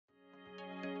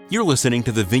You're listening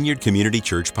to the Vineyard Community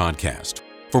Church podcast.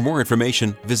 For more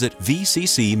information, visit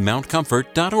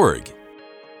vccmountcomfort.org.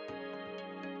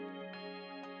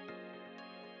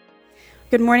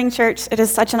 Good morning, church. It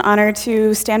is such an honor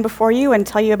to stand before you and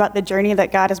tell you about the journey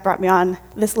that God has brought me on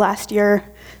this last year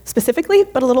specifically,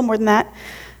 but a little more than that.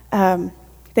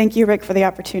 Thank you, Rick, for the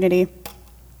opportunity.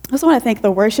 I also want to thank the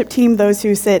worship team, those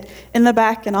who sit in the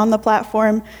back and on the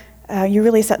platform. You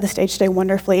really set the stage today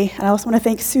wonderfully. And I also want to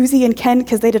thank Susie and Ken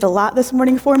because they did a lot this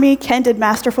morning for me. Ken did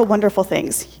masterful, wonderful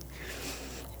things.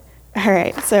 All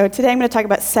right, so today I'm going to talk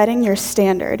about setting your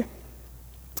standard.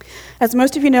 As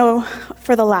most of you know,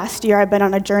 for the last year, I've been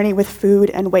on a journey with food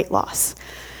and weight loss.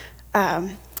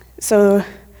 So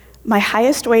my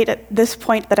highest weight at this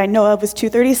point that I know of was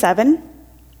 237.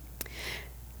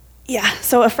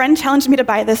 So a friend challenged me to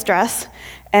buy this dress,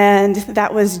 and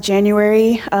that was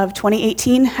January of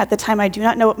 2018. At the time, I do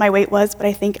not know what my weight was, but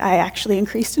I think I actually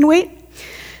increased in weight.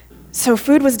 So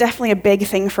food was definitely a big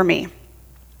thing for me.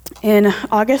 In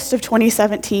August of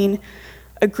 2017,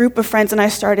 a group of friends and I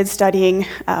started studying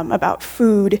about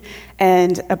food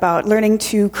and about learning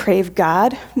to crave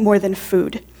God more than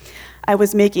food. I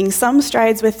was making some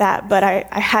strides with that, but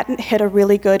I hadn't hit a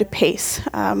really good pace.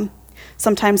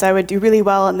 Sometimes I would do really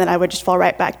well, and then I would just fall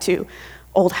right back to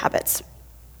old habits.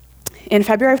 In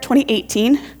February of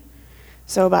 2018,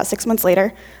 so about 6 months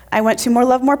later, I went to More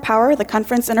Love, More Power, the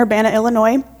conference in Urbana,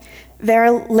 Illinois.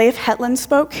 There, Leif Hetland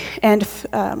spoke, and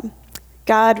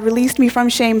God released me from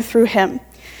shame through him.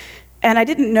 And I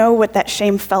didn't know what that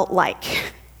shame felt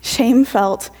like. Shame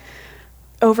felt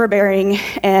overbearing,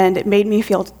 and it made me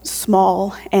feel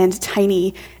small and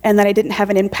tiny, and that I didn't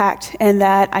have an impact, and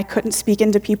that I couldn't speak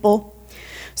into people.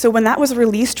 So when that was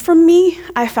released from me,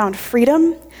 I found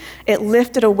freedom. It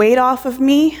lifted a weight off of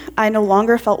me. I no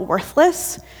longer felt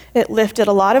worthless. It lifted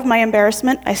a lot of my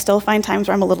embarrassment. I still find times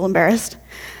where I'm a little embarrassed.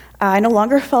 I no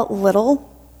longer felt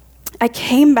little. I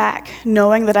came back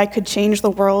knowing that I could change the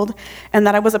world and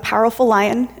that I was a powerful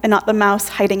lion and not the mouse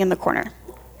hiding in the corner.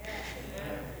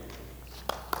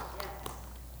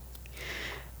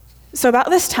 So about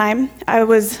this time, I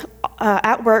was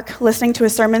at work listening to a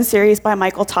sermon series by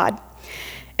Michael Todd.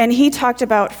 And he talked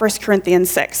about 1 Corinthians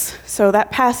 6. So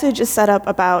that passage is set up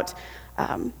about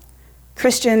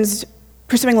Christians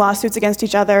pursuing lawsuits against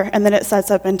each other, and then it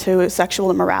sets up into sexual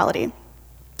immorality.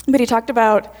 But he talked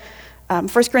about 1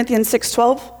 Corinthians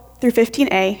 6:12 through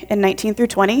 15a and 19 through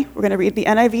 20. We're going to read the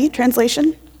NIV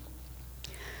translation.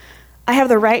 I have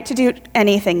the right to do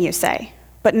anything you say,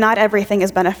 but not everything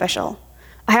is beneficial.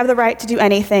 I have the right to do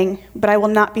anything, but I will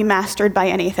not be mastered by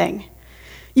anything.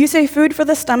 You say food for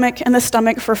the stomach and the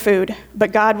stomach for food,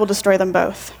 but God will destroy them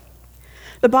both.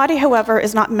 The body, however,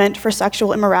 is not meant for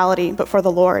sexual immorality, but for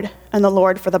the Lord, and the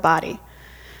Lord for the body.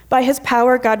 By his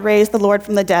power, God raised the Lord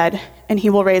from the dead, and he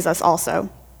will raise us also.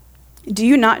 Do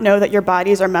you not know that your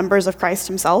bodies are members of Christ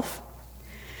himself?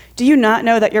 Do you not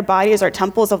know that your bodies are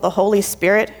temples of the Holy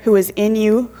Spirit who is in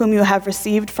you, whom you have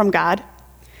received from God?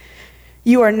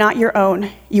 You are not your own.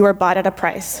 You are bought at a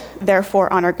price.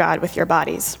 Therefore, honor God with your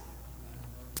bodies.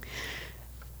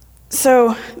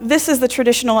 So this is the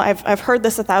traditional, I've heard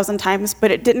this 1,000 times, but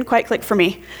it didn't quite click for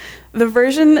me. The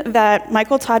version that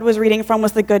Michael Todd was reading from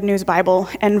was the Good News Bible,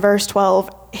 and verse 12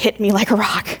 hit me like a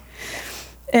rock.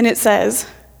 And it says,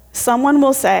 someone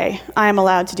will say, I am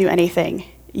allowed to do anything.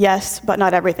 Yes, but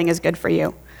not everything is good for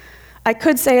you. I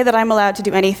could say that I'm allowed to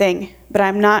do anything, but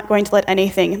I'm not going to let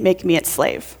anything make me its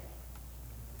slave.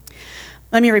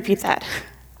 Let me repeat that.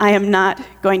 I am not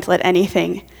going to let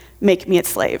anything make me its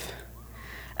slave.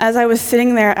 As I was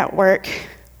sitting there at work,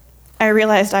 I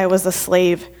realized I was a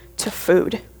slave to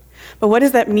food. But what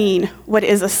does that mean? What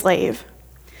is a slave?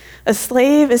 A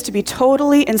slave is to be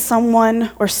totally in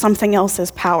someone or something else's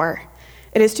power.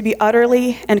 It is to be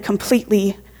utterly and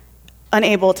completely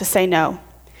unable to say no.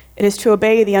 It is to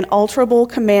obey the unalterable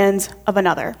commands of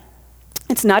another.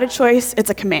 It's not a choice, it's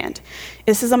a command.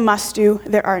 This is a must-do.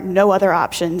 There are no other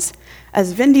options.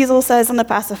 As Vin Diesel says in The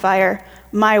Pacifier,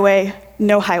 my way,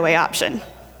 no highway option.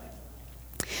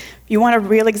 If you want a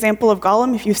real example of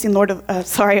Gollum, if you've seen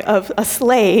of a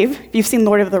slave, if you've seen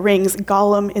Lord of the Rings,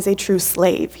 Gollum is a true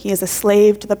slave. He is a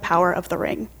slave to the power of the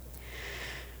ring.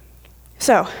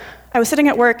 So, I was sitting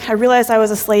at work, I realized I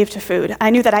was a slave to food.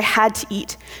 I knew that I had to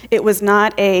eat. It was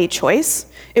not a choice.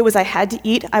 It was I had to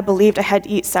eat. I believed I had to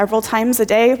eat several times a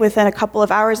day within a couple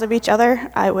of hours of each other.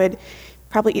 I would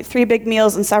probably eat 3 big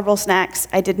meals and several snacks.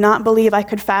 I did not believe I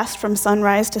could fast from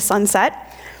sunrise to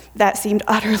sunset. That seemed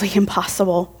utterly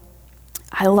impossible.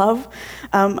 I love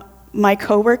my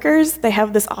coworkers. They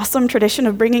have this awesome tradition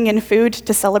of bringing in food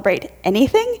to celebrate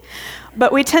anything.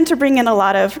 But we tend to bring in a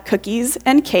lot of cookies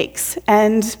and cakes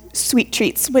and sweet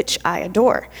treats, which I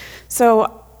adore.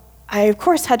 So I, of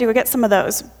course, had to go get some of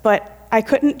those, but I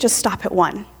couldn't just stop at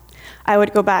one. I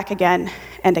would go back again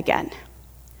and again.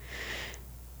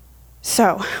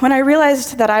 So when I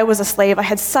realized that I was a slave, I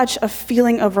had such a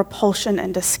feeling of repulsion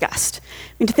and disgust.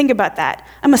 I mean, to think about that.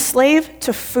 I'm a slave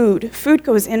to food. Food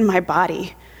goes in my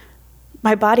body.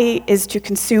 My body is to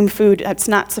consume food. It's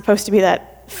not supposed to be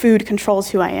that food controls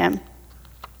who I am.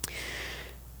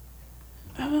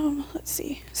 Let's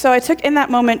see. So I took in that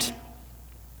moment,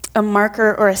 a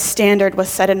marker or a standard was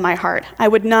set in my heart. I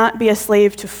would not be a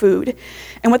slave to food.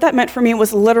 And what that meant for me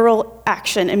was literal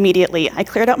action immediately. I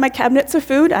cleared out my cabinets of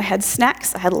food. I had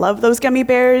snacks. I had loved those gummy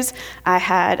bears. I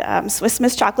had Swiss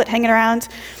Miss chocolate hanging around.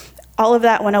 All of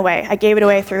that went away. I gave it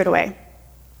away, threw it away.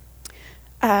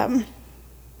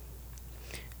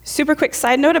 Super quick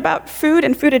side note about food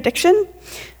and food addiction.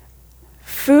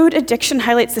 Food addiction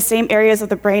highlights the same areas of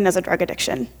the brain as a drug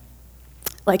addiction.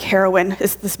 Like heroin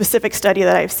is the specific study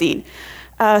that I've seen.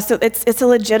 So it's a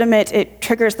legitimate, it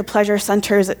triggers the pleasure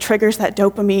centers, it triggers that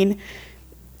dopamine.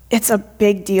 It's a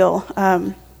big deal.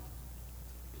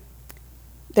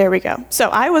 There we go. So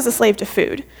I was a slave to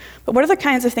food. But what are the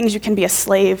kinds of things you can be a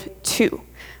slave to?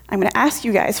 I'm going to ask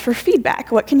you guys for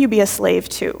feedback. What can you be a slave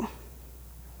to?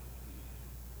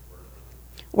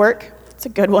 Work. It's a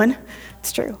good one.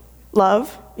 It's true.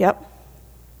 Love. Yep.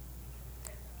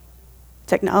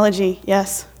 Technology,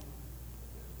 yes.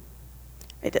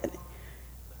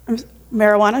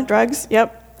 Marijuana, drugs,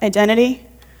 yep. Identity,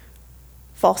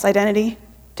 false identity,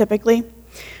 typically.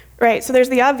 Right, so there's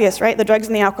the obvious, right? The drugs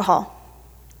and the alcohol.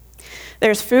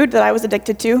 There's food that I was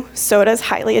addicted to. Soda's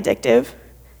highly addictive.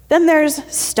 Then there's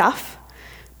stuff,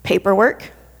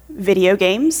 paperwork, video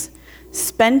games,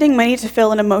 spending money to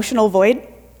fill an emotional void,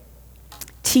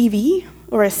 TV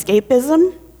or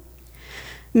escapism,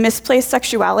 misplaced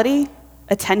sexuality,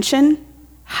 attention,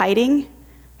 hiding,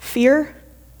 fear,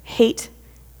 hate,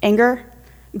 anger,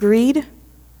 greed,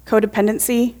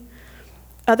 codependency,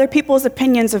 other people's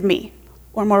opinions of me,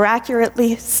 or more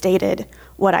accurately stated,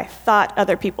 what I thought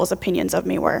other people's opinions of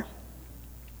me were.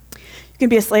 You can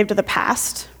be a slave to the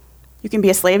past. You can be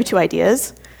a slave to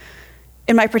ideas.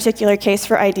 In my particular case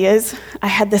for ideas, I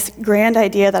had this grand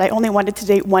idea that I only wanted to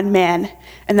date one man,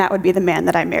 and that would be the man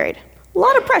that I married. A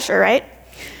lot of pressure, right?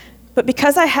 But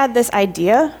because I had this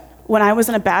idea, when I was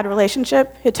in a bad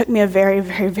relationship, it took me a very,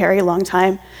 very, very long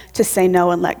time to say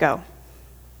no and let go.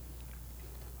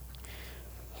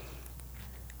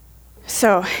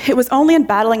 So it was only in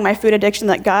battling my food addiction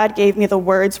that God gave me the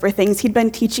words for things he'd been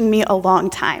teaching me a long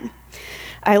time.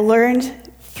 I learned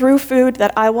through food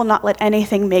that I will not let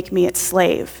anything make me its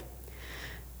slave.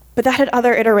 But that had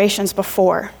other iterations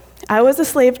before. I was a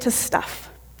slave to stuff.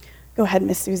 Go ahead,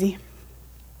 Miss Susie.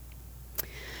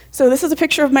 So this is a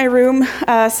picture of my room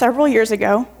several years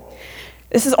ago.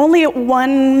 This is only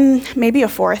one, maybe a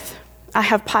fourth. I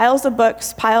have piles of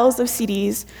books, piles of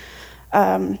CDs,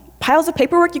 piles of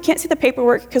paperwork. You can't see the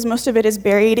paperwork because most of it is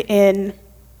buried in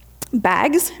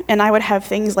bags, and I would have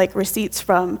things like receipts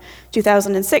from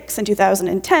 2006 and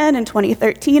 2010 and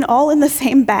 2013 all in the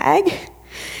same bag.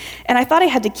 And I thought I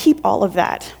had to keep all of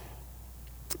that.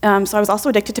 So I was also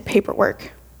addicted to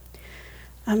paperwork.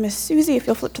 Miss Susie, if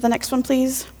you'll flip to the next one,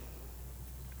 please.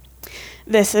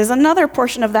 This is another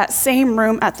portion of that same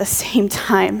room at the same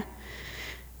time.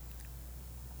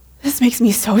 This makes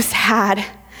me so sad.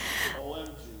 OMG.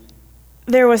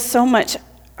 There was so much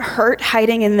hurt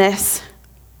hiding in this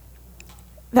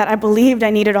that I believed I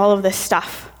needed all of this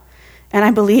stuff, and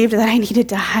I believed that I needed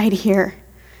to hide here.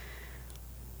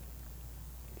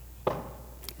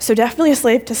 So definitely a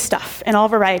slave to stuff in all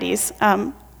varieties.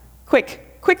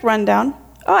 Quick rundown.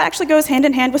 Oh, it actually goes hand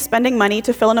in hand with spending money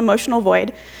to fill an emotional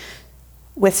void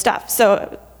with stuff.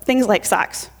 So things like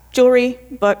socks, jewelry,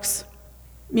 books,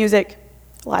 music,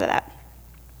 a lot of that.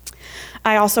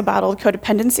 I also battled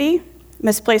codependency,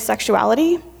 misplaced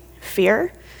sexuality,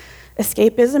 fear,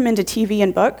 escapism into TV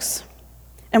and books,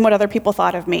 and what other people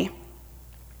thought of me.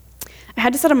 I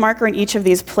had to set a marker in each of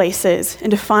these places and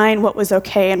define what was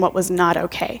okay and what was not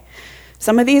okay.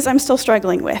 Some of these I'm still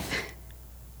struggling with.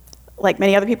 Like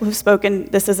many other people who've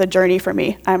spoken, this is a journey for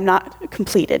me. I'm not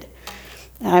completed.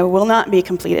 I will not be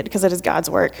completed because it is God's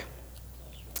work.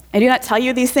 I do not tell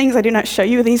you these things. I do not show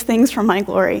you these things for my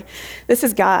glory. This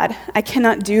is God. I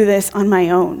cannot do this on my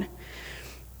own.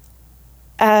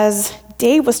 As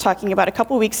Dave was talking about a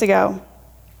couple weeks ago,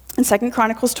 in 2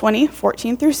 Chronicles 20,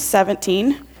 14 through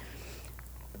 17,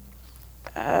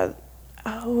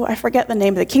 I forget the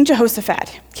name of it, King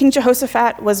Jehoshaphat. King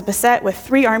Jehoshaphat was beset with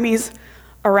 3 armies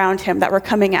around him that were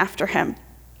coming after him.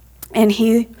 And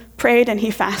he prayed and he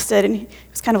fasted, and he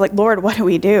was kind of like, Lord, what do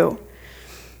we do?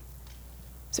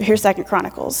 So here's 2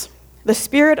 Chronicles. The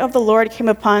Spirit of the Lord came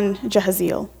upon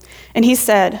Jehaziel, and he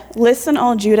said, listen,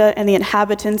 all Judah and the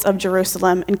inhabitants of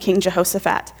Jerusalem and King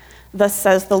Jehoshaphat. Thus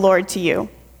says the Lord to you.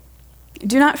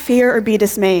 Do not fear or be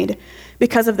dismayed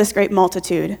because of this great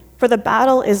multitude, for the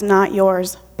battle is not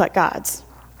yours, but God's.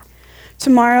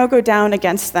 Tomorrow go down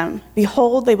against them.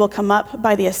 Behold, they will come up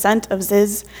by the ascent of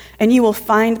Ziz, and you will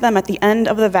find them at the end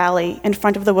of the valley in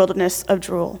front of the wilderness of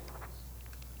Druel.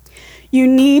 You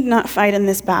need not fight in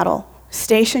this battle.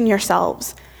 Station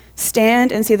yourselves.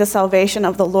 Stand and see the salvation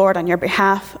of the Lord on your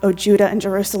behalf, O Judah and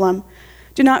Jerusalem.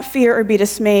 Do not fear or be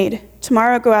dismayed.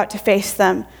 Tomorrow go out to face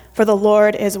them, for the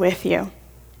Lord is with you.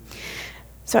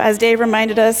 So as Dave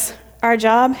reminded us, our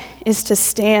job is to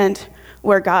stand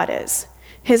where God is.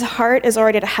 His heart is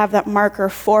already to have that marker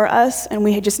for us, and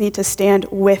we just need to stand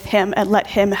with him and let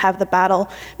him have the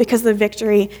battle, because the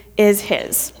victory is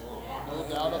his. No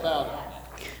doubt about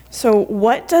it. So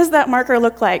what does that marker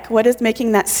look like? What does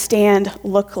making that stand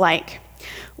look like?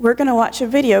 We're going to watch a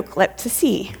video clip to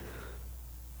see.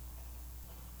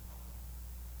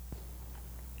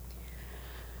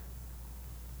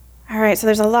 All right, so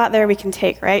there's a lot there we can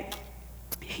take, right?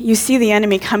 You see the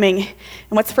enemy coming, and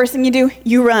what's the first thing you do?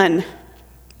 You run.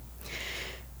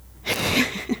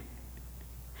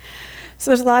 So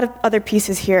there's a lot of other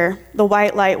pieces here. The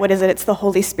white light, what is it? It's the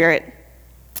Holy Spirit.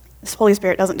 This Holy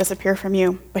Spirit doesn't disappear from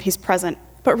you, but he's present.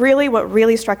 But really, what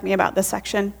really struck me about this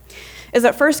section is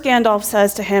that first Gandalf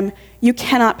says to him, you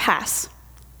cannot pass.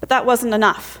 But that wasn't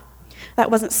enough.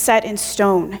 That wasn't set in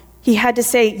stone. He had to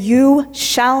say, you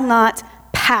shall not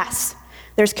pass.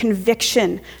 There's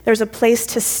conviction. There's a place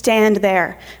to stand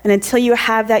there. And until you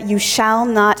have that, you shall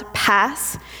not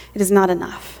pass, it is not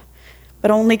enough. But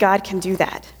only God can do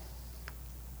that.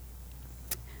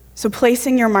 So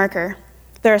placing your marker.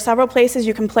 There are several places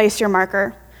you can place your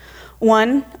marker.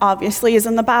 One, obviously, is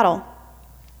in the battle.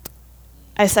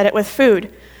 I said it with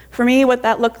food. For me, what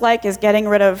that looked like is getting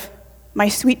rid of my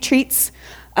sweet treats.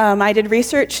 I did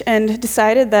research and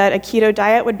decided that a keto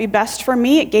diet would be best for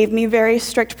me. It gave me very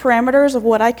strict parameters of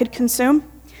what I could consume.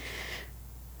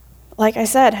 Like I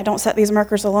said, I don't set these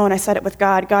markers alone. I set it with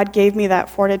God. God gave me that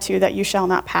fortitude that you shall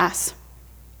not pass.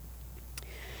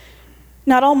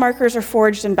 Not all markers are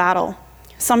forged in battle.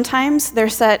 Sometimes they're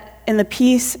set in the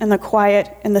peace and the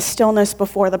quiet and the stillness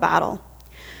before the battle.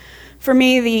 For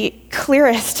me, the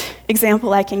clearest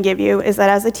example I can give you is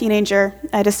that as a teenager,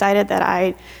 I decided that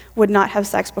I would not have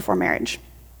sex before marriage.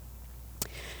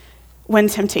 When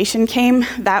temptation came,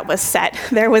 that was set.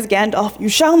 There was Gandalf, you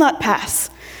shall not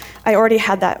pass. I already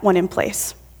had that one in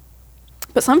place.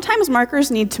 But sometimes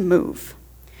markers need to move.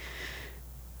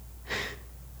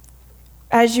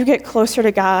 As you get closer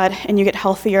to God and you get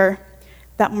healthier,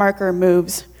 that marker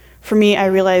moves. For me, I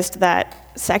realized that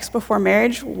sex before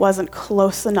marriage wasn't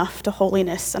close enough to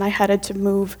holiness, and I had to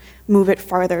move it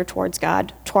farther towards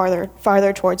God,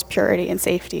 farther towards purity and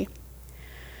safety.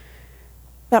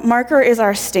 That marker is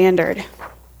our standard.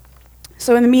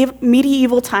 So in the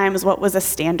medieval times, what was a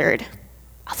standard?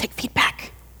 I'll take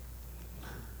feedback.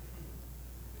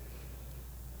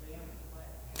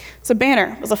 So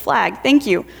banner was a flag. Thank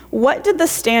you. What did the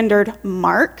standard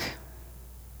mark?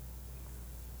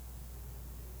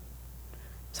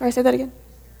 Sorry, say that again.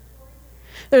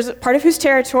 There's a part of whose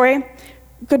territory.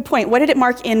 Good point. What did it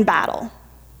mark in battle?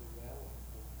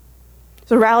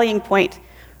 So rallying point.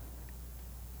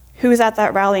 Who's at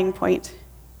that rallying point?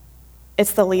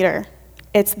 It's the leader.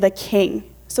 It's the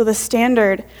king. So the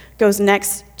standard goes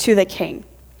next to the king.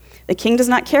 The king does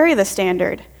not carry the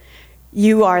standard.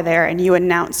 You are there and you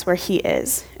announce where he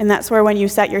is. And that's where when you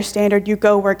set your standard, you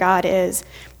go where God is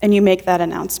and you make that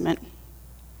announcement.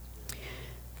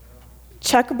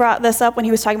 Chuck brought this up when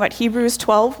he was talking about Hebrews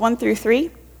 12,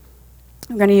 1-3.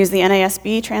 I'm going to use the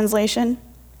NASB translation.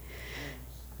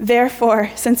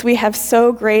 Therefore, since we have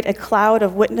so great a cloud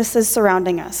of witnesses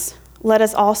surrounding us, let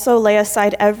us also lay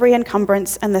aside every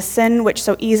encumbrance and the sin which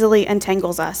so easily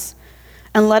entangles us,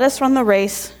 and let us run the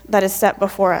race that is set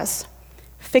before us,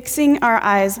 fixing our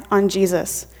eyes on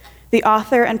Jesus, the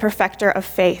author and perfecter of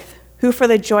faith, who for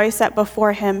the joy set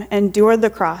before him endured the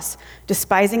cross,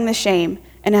 despising the shame,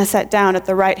 and has sat down at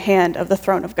the right hand of the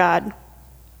throne of God.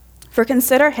 For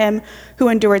consider him who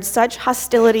endured such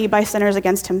hostility by sinners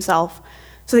against himself,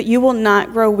 so that you will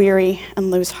not grow weary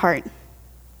and lose heart.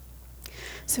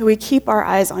 So we keep our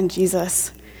eyes on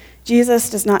Jesus. Jesus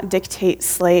does not dictate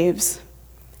slaves.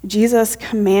 Jesus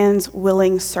commands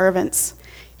willing servants.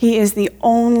 He is the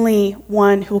only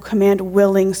one who will command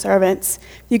willing servants.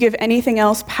 If you give anything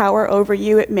else power over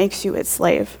you, it makes you its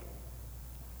slave.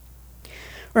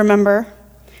 Remember,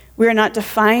 We are not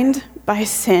defined by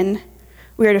sin.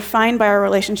 We are defined by our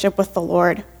relationship with the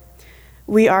Lord.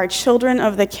 We are children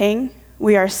of the King.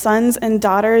 We are sons and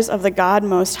daughters of the God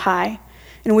Most High,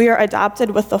 and we are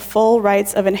adopted with the full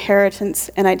rights of inheritance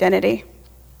and identity.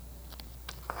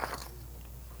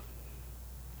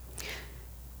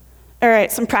 All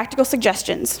right, some practical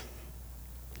suggestions.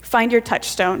 Find your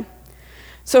touchstone.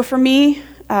 So for me,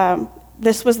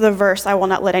 this was the verse, I will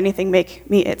not let anything make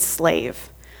me its slave.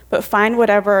 But find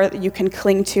whatever you can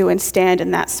cling to and stand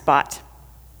in that spot.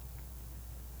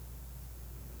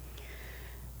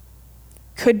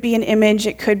 Could be an image,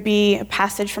 it could be a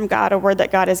passage from God, a word that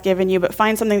God has given you, but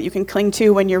find something that you can cling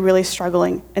to when you're really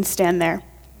struggling and stand there.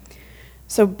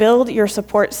 So build your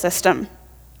support system.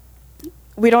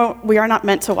 We are not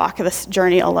meant to walk this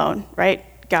journey alone, right?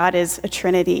 God is a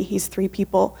Trinity, He's three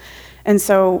people. And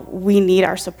so we need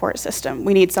our support system.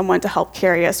 We need someone to help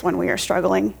carry us when we are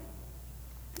struggling.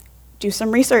 Do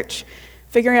some research.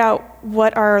 Figure out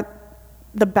what are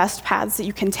the best paths that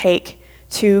you can take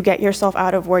to get yourself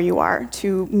out of where you are,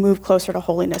 to move closer to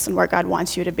holiness and where God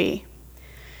wants you to be.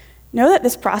 Know that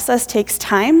this process takes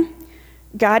time.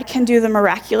 God can do the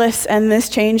miraculous, and this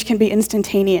change can be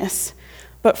instantaneous.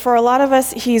 But for a lot of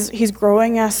us, he's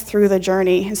growing us through the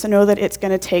journey, and so know that it's going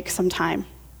to take some time.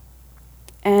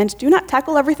 And do not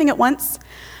tackle everything at once.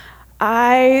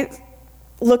 I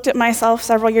looked at myself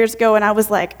several years ago, and I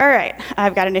was like, all right,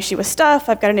 I've got an issue with stuff,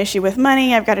 I've got an issue with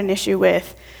money, I've got an issue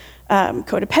with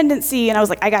codependency, and I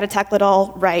was like, I got to tackle it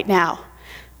all right now.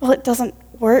 Well, it doesn't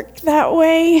work that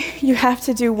way. You have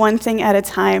to do one thing at a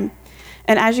time.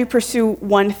 And as you pursue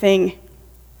one thing,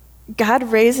 God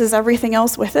raises everything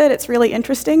else with it. It's really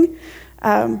interesting.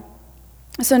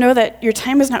 So know that your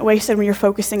time is not wasted when you're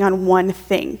focusing on one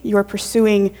thing. You are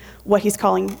pursuing what He's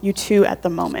calling you to at the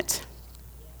moment.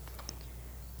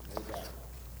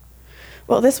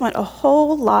 Well, this went a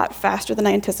whole lot faster than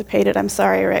I anticipated. I'm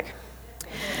sorry, Rick.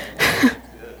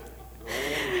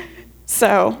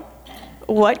 So,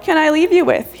 what can I leave you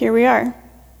with? Here we are.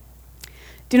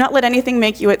 Do not let anything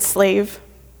make you its slave.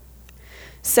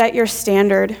 Set your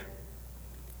standard.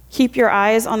 Keep your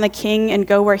eyes on the King and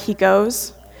go where He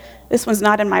goes. This one's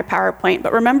not in my PowerPoint,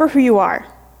 but remember who you are.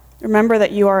 Remember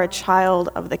that you are a child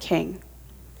of the King.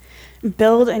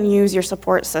 Build and use your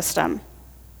support system.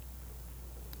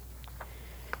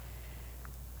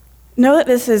 Know that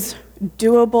this is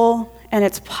doable and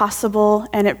it's possible,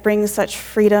 and it brings such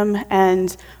freedom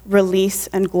and release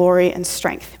and glory and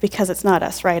strength, because it's not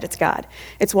us, right? It's God.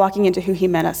 It's walking into who He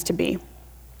meant us to be.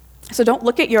 So don't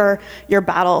look at your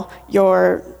battle,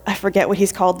 I forget what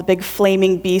he's called, the big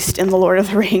flaming beast in The Lord of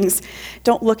the Rings.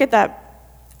 Don't look at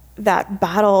that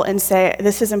battle and say,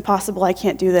 this is impossible, I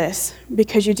can't do this,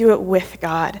 because you do it with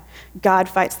God. God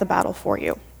fights the battle for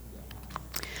you.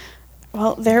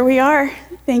 Well, there we are.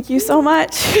 Thank you so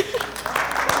much.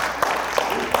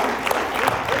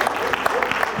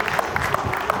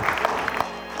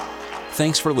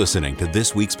 Thanks for listening to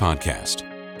this week's podcast.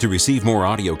 To receive more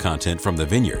audio content from the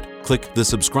Vineyard, click the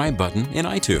subscribe button in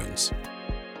iTunes.